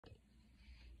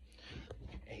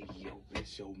Hey yo,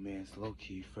 it's your man Slow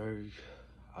Key Ferg.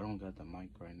 I don't got the mic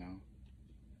right now,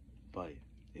 but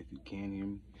if you can hear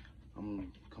me, I'm gonna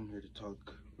come here to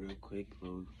talk real quick.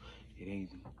 Bro. It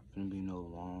ain't gonna be no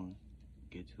long.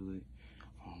 Get to it.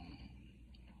 Um,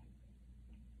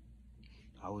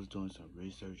 I was doing some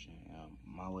research, and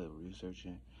my way of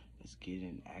researching is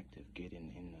getting active,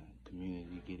 getting in the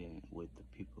community, getting with the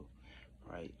people,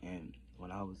 right? And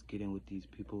when I was getting with these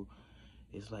people,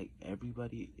 it's like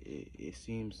everybody. It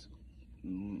seems.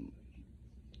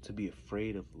 To be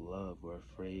afraid of love or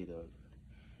afraid of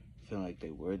feeling like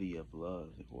they're worthy of love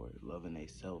or loving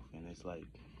themselves. And it's like,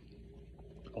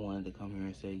 I wanted to come here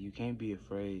and say, you can't be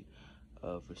afraid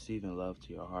of receiving love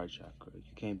to your heart chakra. You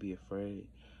can't be afraid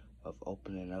of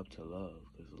opening up to love.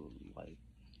 Because, like,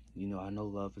 I know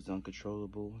love is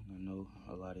uncontrollable. I know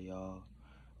a lot of y'all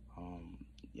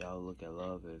look at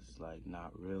love as, like,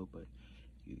 not real, but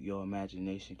your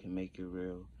imagination can make it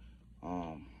real.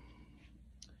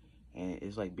 And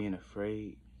it's like being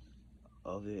afraid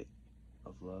of it,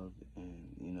 of love,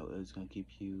 and it's gonna keep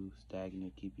you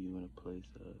stagnant, keep you in a place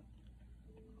of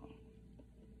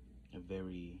a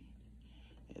very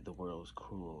the world's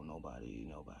cruel, nobody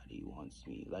wants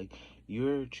me. Like,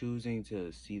 you're choosing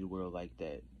to see the world like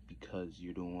that because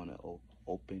you don't want to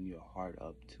open your heart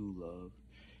up to love.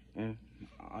 And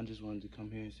I just wanted to come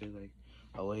here and say, like,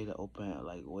 a way to open,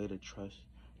 like, a way to trust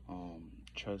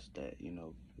that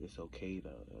it's okay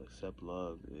to accept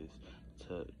love is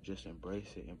to just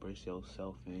embrace it, embrace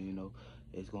yourself. And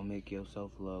it's gonna make your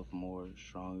self-love more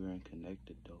stronger and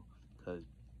connected, though, because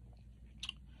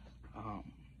I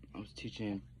was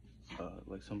teaching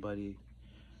like somebody,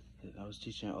 I was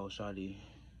teaching old Shadi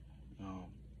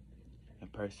in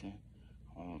person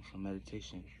on some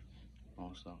meditation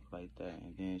on stuff like that,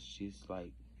 and then she's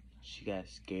like, she got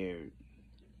scared.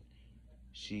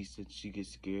 She said she gets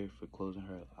scared for closing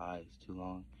her eyes too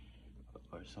long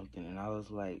or something, and I was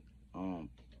like,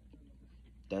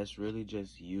 that's really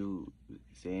just you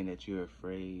saying that you're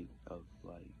afraid of,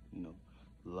 like,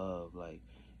 love. Like,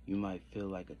 you might feel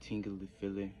like a tingly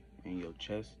feeling in your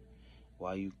chest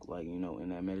while you, like, in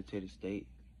that meditative state.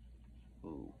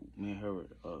 Me and her were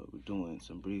doing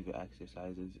some breathing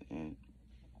exercises, and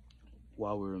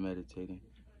while we were meditating,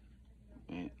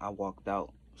 and I walked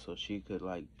out so she could,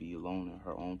 like, be alone in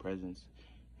her own presence,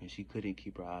 and she couldn't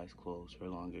keep her eyes closed for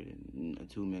longer than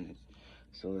 2 minutes.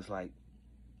 So it's like,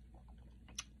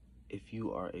 if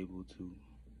you are able to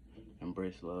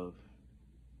embrace love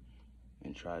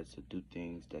and try to do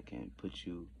things that can put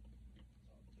you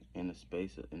in a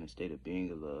state of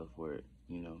being of love where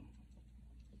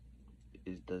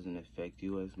it doesn't affect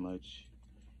you as much.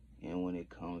 And when it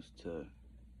comes to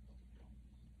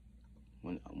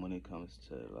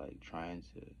like trying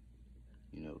to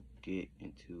get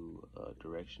into a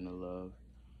direction of love,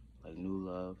 like new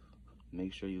love,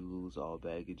 make sure you lose all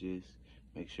baggages.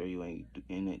 Make sure you ain't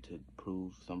in it to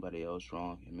prove somebody else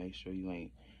wrong, and make sure you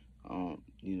ain't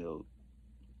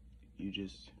you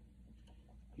just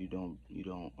you don't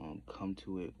come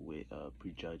to it with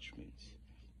prejudgments,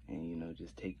 and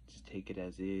just take it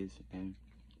as is. And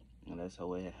that's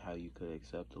how you could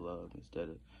accept the love. Instead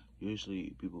of,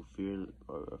 usually people fear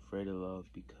or afraid of love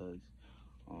because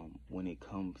when it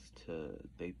comes to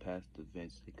they past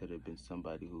events, it could have been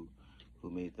somebody who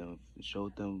made them,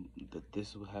 showed them that this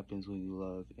is what happens when you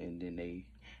love, and then they,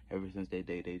 ever since they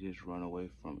just run away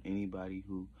from anybody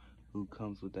who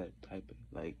comes with that type of,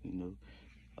 like,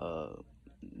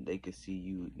 they could see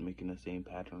you making the same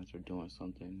patterns or doing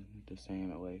something the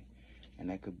same way, and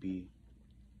that could be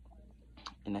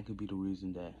the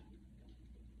reason that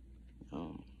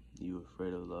you're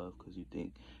afraid of love, because you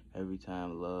think every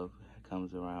time love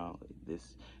comes around,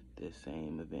 this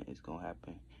same event is gonna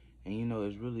happen. And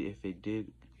it's really, if it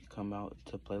did come out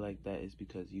to play like that, it's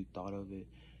because you thought of it.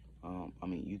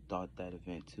 You thought that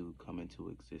event to come into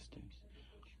existence.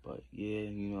 But yeah,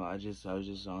 I was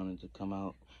just wanted to come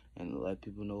out and let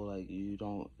people know, like, you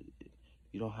don't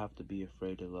have to be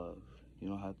afraid of love. You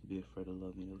don't have to be afraid of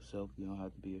loving yourself. You don't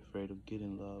have to be afraid of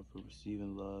getting love or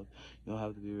receiving love. You don't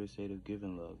have to be afraid of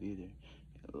giving love either.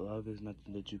 Love is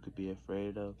nothing that you could be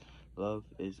afraid of. Love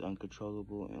is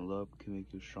uncontrollable, and love can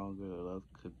make you stronger. Love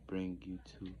could bring you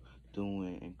to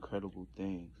doing incredible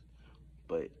things.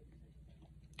 But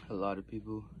a lot of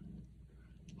people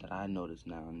that I notice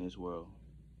now in this world,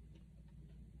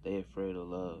 they afraid of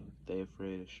love. They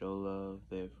afraid to show love.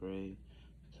 They afraid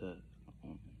to,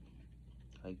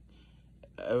 like,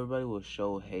 everybody will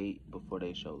show hate before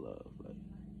they show love. Like,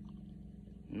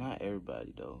 not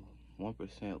everybody though. 1%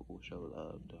 will show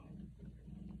love though.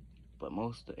 But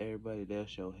most of everybody, they'll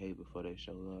show hate before they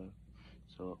show love.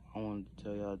 So I wanted to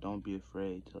tell y'all, don't be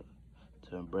afraid to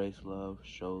to embrace love,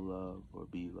 show love, or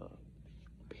be love.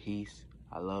 Peace.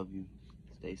 I love you.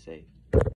 Stay safe.